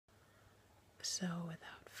So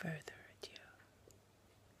without further ado,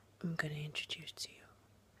 I'm going to introduce to you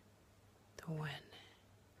the one,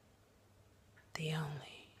 the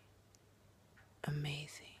only,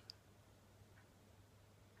 amazing,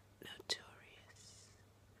 Notorious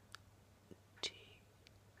T.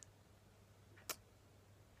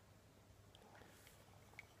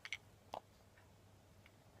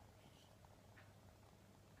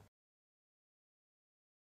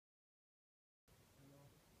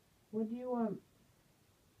 What do you want?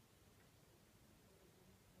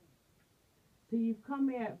 So you've come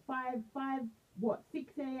here at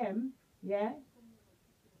 6 a.m., yeah?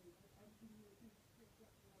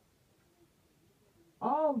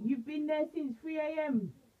 Oh, you've been there since 3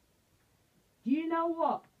 a.m. Do you know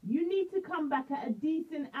what? You need to come back at a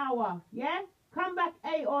decent hour, yeah? Come back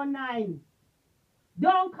 8 or 9.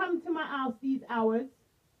 Don't come to my house these hours.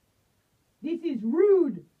 This is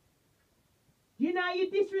rude. Do you know you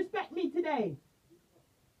disrespect me today?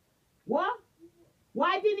 What?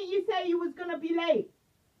 Why didn't you say you was going to be late?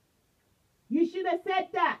 You should have said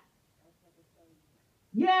that.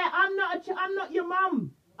 Yeah, I'm not your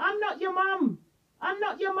mum. I'm not your mum. I'm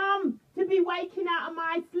not your mum to be waking out of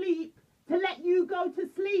my sleep to let you go to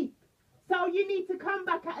sleep. So you need to come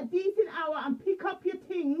back at a decent hour and pick up your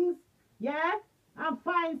things, yeah? And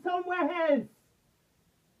find somewhere else.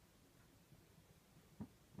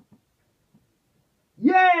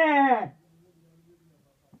 Yeah!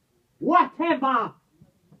 Whatever.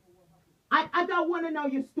 I don't want to know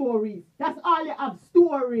your stories. That's all you have,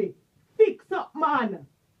 story. Fix up, man.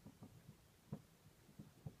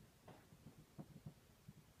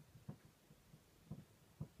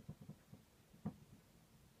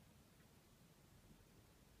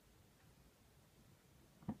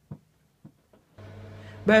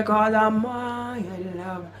 Because my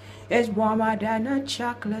love is warmer than a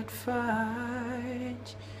chocolate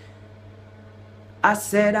fudge. I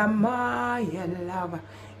said my love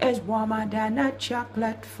is warmer than a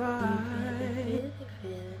chocolate fudge.